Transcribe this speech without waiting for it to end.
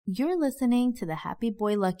You're listening to the Happy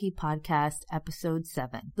Boy Lucky Podcast, Episode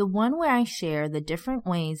 7, the one where I share the different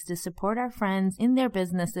ways to support our friends in their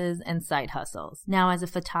businesses and side hustles. Now, as a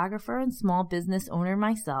photographer and small business owner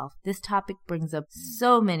myself, this topic brings up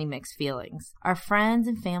so many mixed feelings. Our friends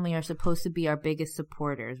and family are supposed to be our biggest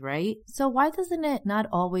supporters, right? So why doesn't it not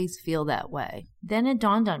always feel that way? Then it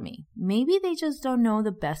dawned on me, maybe they just don't know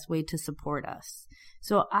the best way to support us.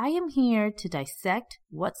 So I am here to dissect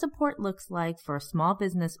what support looks like for a small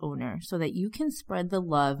business owner so that you can spread the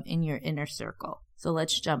love in your inner circle. So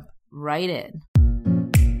let's jump right in.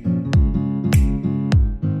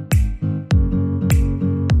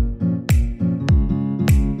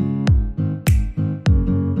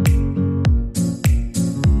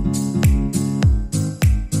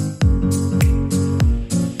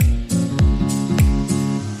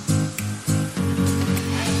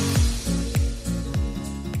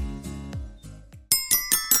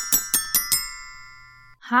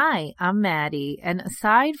 Hi, I'm Maddie, and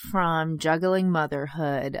aside from juggling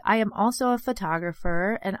motherhood, I am also a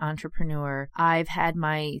photographer and entrepreneur. I've had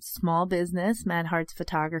my small business, Mad Hearts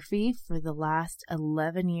Photography, for the last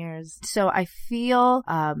 11 years. So I feel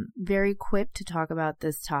very equipped to talk about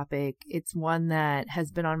this topic. It's one that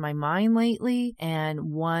has been on my mind lately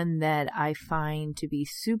and one that I find to be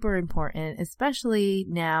super important, especially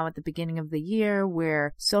now at the beginning of the year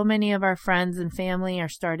where so many of our friends and family are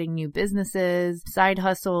starting new businesses, side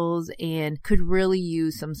hustles, and could really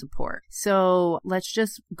use some support. So let's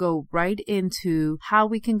just go right into how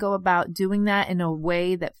we can go about doing that in a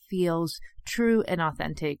way that feels true and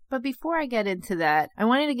authentic. But before I get into that, I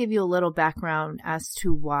wanted to give you a little background as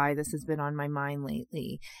to why this has been on my mind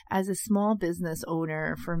lately. As a small business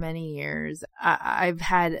owner for many years, I've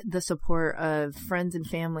had the support of friends and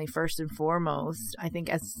family first and foremost. I think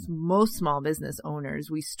as most small business owners,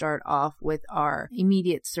 we start off with our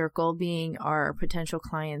immediate circle being our potential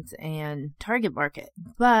clients and target market.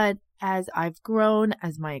 But as I've grown,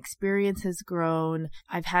 as my experience has grown,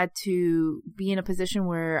 I've had to be in a position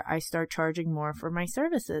where I start charging more for my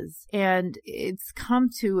services. And it's come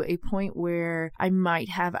to a point where I might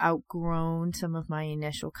have outgrown some of my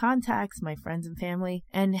initial contacts, my friends and family.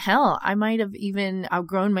 And hell, I might have even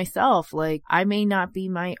outgrown myself. Like, I may not be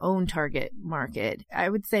my own target market. I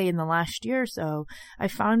would say in the last year or so, I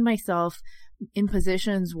found myself in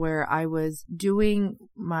positions where I was doing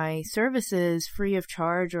my services free of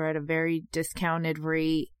charge or at a very discounted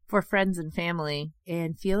rate for friends and family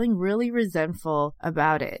and feeling really resentful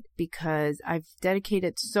about it because I've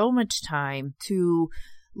dedicated so much time to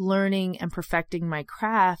learning and perfecting my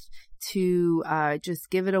craft to just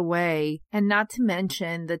give it away, and not to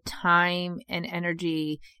mention the time and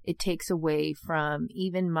energy it takes away from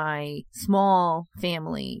even my small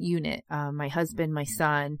family unit, my husband, my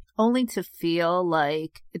son, only to feel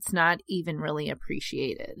like it's not even really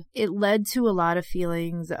appreciated. It led to a lot of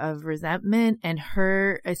feelings of resentment and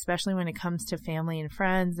hurt, especially when it comes to family and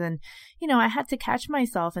friends. And, you know, I had to catch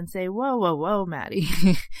myself and say, whoa, Maddie,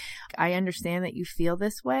 I understand that you feel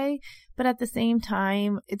this way, but at the same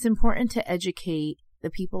time, it's important to educate the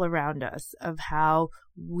people around us of how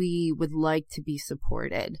we would like to be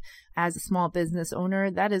supported. As a small business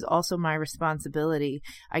owner, that is also my responsibility.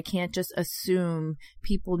 I can't just assume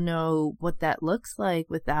people know what that looks like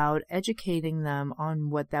without educating them on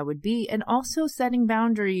what that would be, and also setting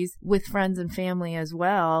boundaries with friends and family as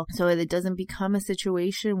well so that it doesn't become a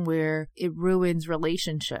situation where it ruins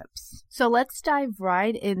relationships. So let's dive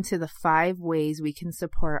right into the 5 ways we can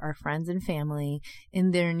support our friends and family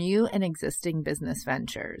in their new and existing business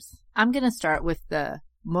ventures. I'm going to start with the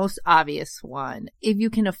most obvious one. If you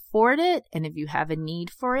can afford it and if you have a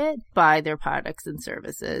need for it, buy their products and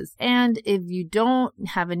services. And if you don't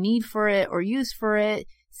have a need for it or use for it,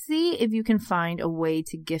 see if you can find a way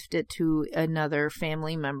to gift it to another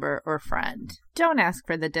family member or friend. Don't ask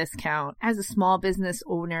for the discount. As a small business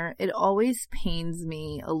owner, it always pains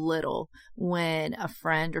me a little when a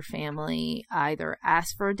friend or family either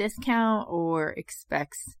asks for a discount or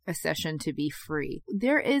expects a session to be free.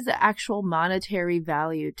 There is actual monetary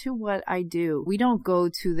value to what I do. We don't go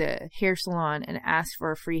to the hair salon and ask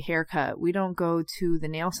for a free haircut. We don't go to the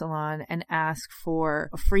nail salon and ask for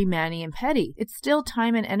a free mani and pedi. It's still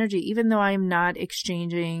time and energy, even though I'm not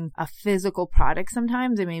exchanging a physical product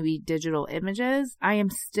sometimes. It may be digital images. images, I am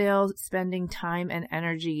still spending time and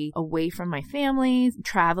energy away from my family,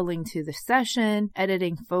 traveling to the session,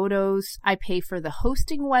 editing photos. I pay for the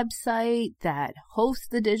hosting website that hosts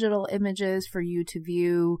the digital images for you to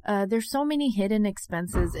view. There's so many hidden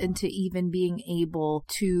expenses into even being able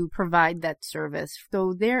to provide that service.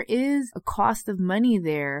 So there is a cost of money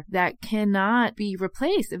there that cannot be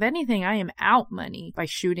replaced. If anything, I am out money by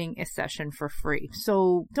shooting a session for free.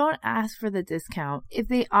 So don't ask for the discount. If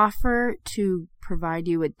they offer to provide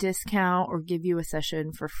you a discount or give you a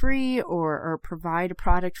session for free or provide a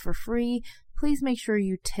product for free, please make sure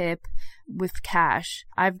you tip with cash.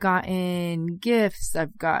 I've gotten gifts.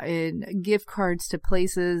 I've gotten gift cards to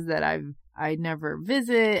places that I never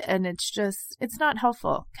visit, and it's not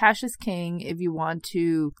helpful. Cash is king if you want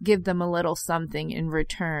to give them a little something in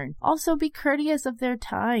return. Also, be courteous of their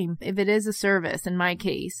time. If it is a service, in my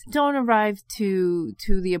case, don't arrive to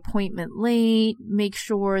the appointment late. Make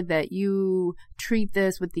sure that you treat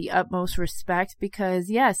this with the utmost respect because,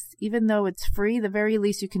 yes, even though it's free, the very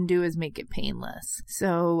least you can do is make it painless.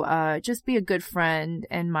 So just be a good friend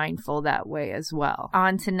and mindful that way as well.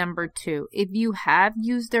 On to number 2. If you have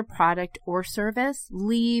used their product or service,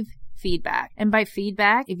 leave feedback. And by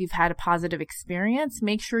feedback, if you've had a positive experience,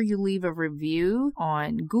 make sure you leave a review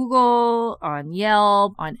on Google, on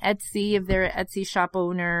Yelp, on Etsy if they're an Etsy shop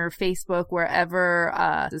owner, Facebook,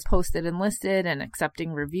 wherever is posted and listed and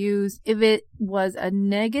accepting reviews. If it was a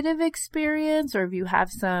negative experience or if you have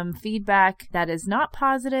some feedback that is not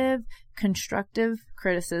positive, constructive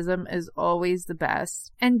criticism is always the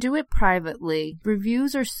best, and do it privately.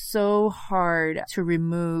 Reviews are so hard to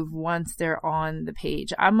remove once they're on the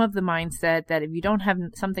page. I'm of the mindset that if you don't have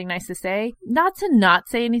something nice to say, not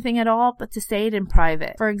say anything at all, but to say it in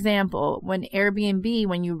private. For example, when Airbnb,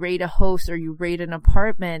 when you rate a host or you rate an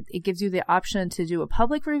apartment, it gives you the option to do a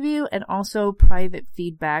public review and also private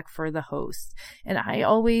feedback for the host. And I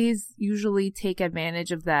always usually take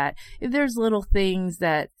advantage of that. If there's little things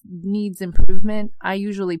that needs improvement, I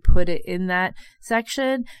usually put it in that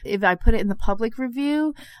section. If I put it in the public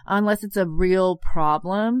review, unless it's a real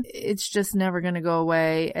problem, it's just never going to go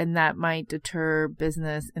away, and that might deter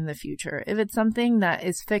business in the future. If it's something that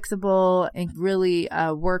is fixable and really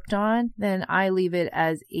worked on, then I leave it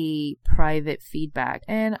as a private feedback.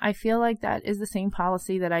 And I feel like that is the same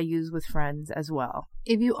policy that I use with friends as well.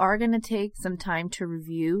 If you are going to take some time to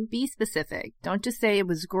review, be specific. Don't just say it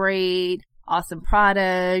was great, awesome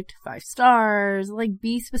product, 5 stars. Like,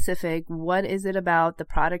 be specific. What is it about the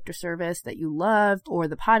product or service that you loved, or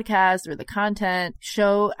the podcast or the content?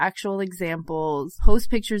 Show actual examples. Post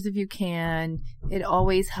pictures if you can. It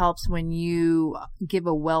always helps when you give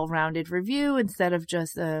a well-rounded review instead of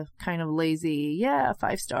just a kind of lazy,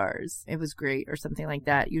 5 stars, it was great, or something like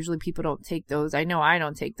that. Usually people don't take those. I know I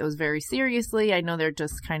don't take those very seriously. I know they're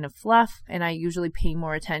just kind of fluff, and I usually pay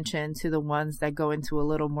more attention to the ones that go into a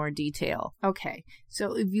little more detail. Okay,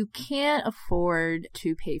 so if you can't afford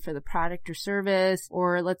to pay for the product or service,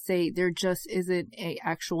 or let's say there just isn't an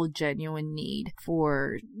actual genuine need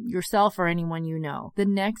for yourself or anyone you know, the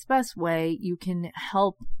next best way you can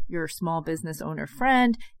help your small business owner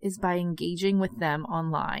friend is by engaging with them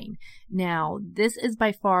online. Now, this is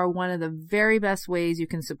by far one of the very best ways you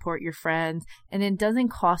can support your friends, and it doesn't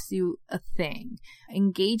cost you a thing.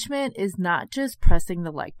 Engagement is not just pressing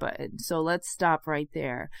the like button, so let's stop right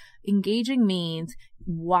there. Engaging means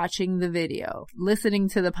watching the video, listening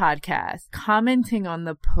to the podcast, commenting on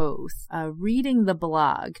the post, reading the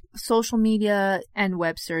blog. Social media and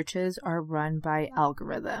web searches are run by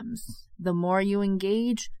algorithms. The more you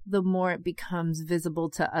engage, the more it becomes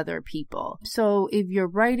visible to other people. So if you're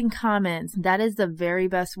writing comments, that is the very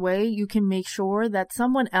best way you can make sure that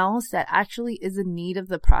someone else that actually is in need of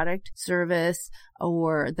the product, service,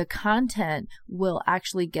 or the content will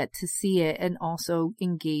actually get to see it and also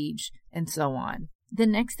engage and so on. The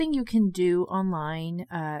next thing you can do online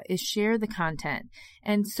is share the content.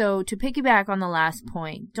 And so to piggyback on the last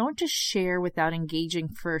point, don't just share without engaging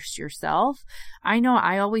first yourself. I know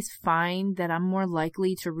I always find that I'm more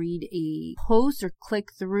likely to read a post or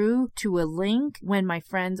click through to a link when my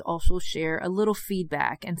friends also share a little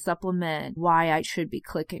feedback and supplement why I should be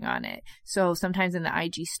clicking on it. So sometimes in the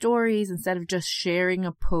IG stories, instead of just sharing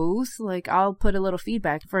a post, like I'll put a little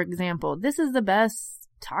feedback. For example, this is the best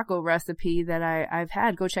taco recipe that I've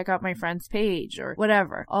had. Go check out my friend's page or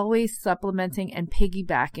whatever. Always supplementing and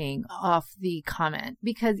piggybacking off the comment.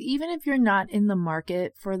 Because even if you're not in the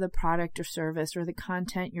market for the product or service or the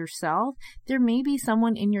content yourself, there may be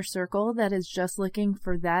someone in your circle that is just looking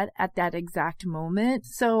for that at that exact moment.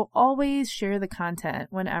 So always share the content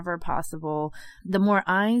whenever possible. The more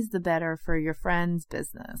eyes, the better for your friend's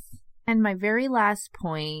business. And my very last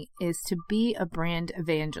point is to be a brand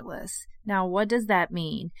evangelist. Now, what does that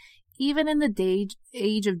mean? Even in the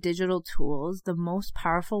age of digital tools, the most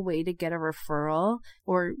powerful way to get a referral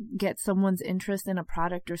or get someone's interest in a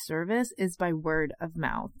product or service is by word of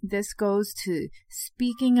mouth. This goes to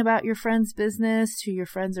speaking about your friend's business to your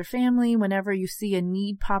friends or family whenever you see a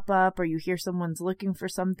need pop up or you hear someone's looking for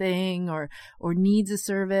something or needs a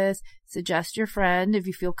service. Suggest your friend if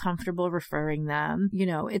you feel comfortable referring them. You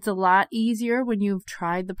know, it's a lot easier when you've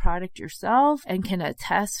tried the product yourself and can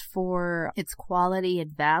attest for its quality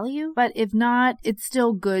and value. But if not, it's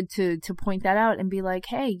still good to point that out and be like,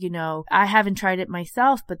 hey, you know, I haven't tried it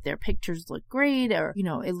myself, but their pictures look great, or, you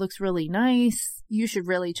know, it looks really nice. You should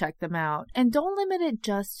really check them out. And don't limit it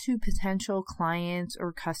just to potential clients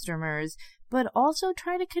or customers, but also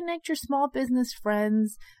try to connect your small business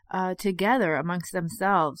friends together amongst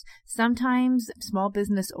themselves. Sometimes small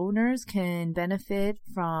business owners can benefit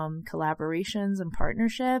from collaborations and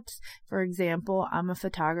partnerships. For example, I'm a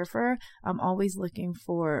photographer. I'm always looking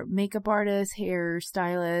for makeup artists, hair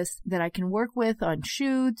stylists that I can work with on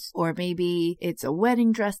shoots, or maybe it's a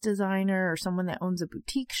wedding dress designer or someone that owns a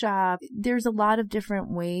boutique shop. There's a lot of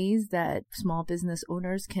different ways that small business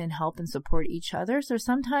owners can help and support each other. So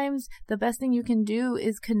sometimes the best thing you can do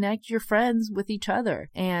is connect your friends with each other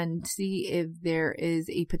and see if there is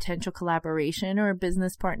a potential collaboration or a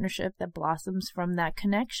business partnership that blossoms from that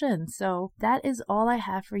connection. So that is all I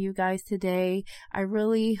have for you guys today. I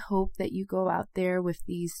really hope that you go out there with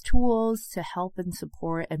these tools to help and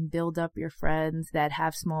support and build up your friends that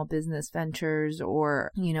have small business ventures or,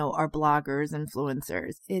 you know, are bloggers,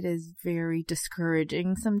 influencers. It is very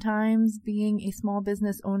discouraging sometimes being a small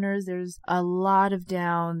business owner. There's a lot of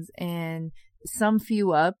downs and some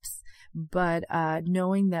few ups, but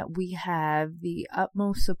knowing that we have the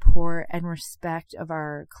utmost support and respect of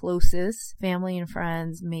our closest family and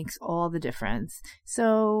friends makes all the difference.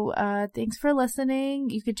 So thanks for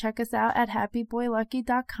listening. You can check us out at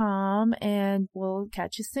happyboylucky.com and we'll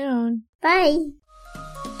catch you soon. Bye.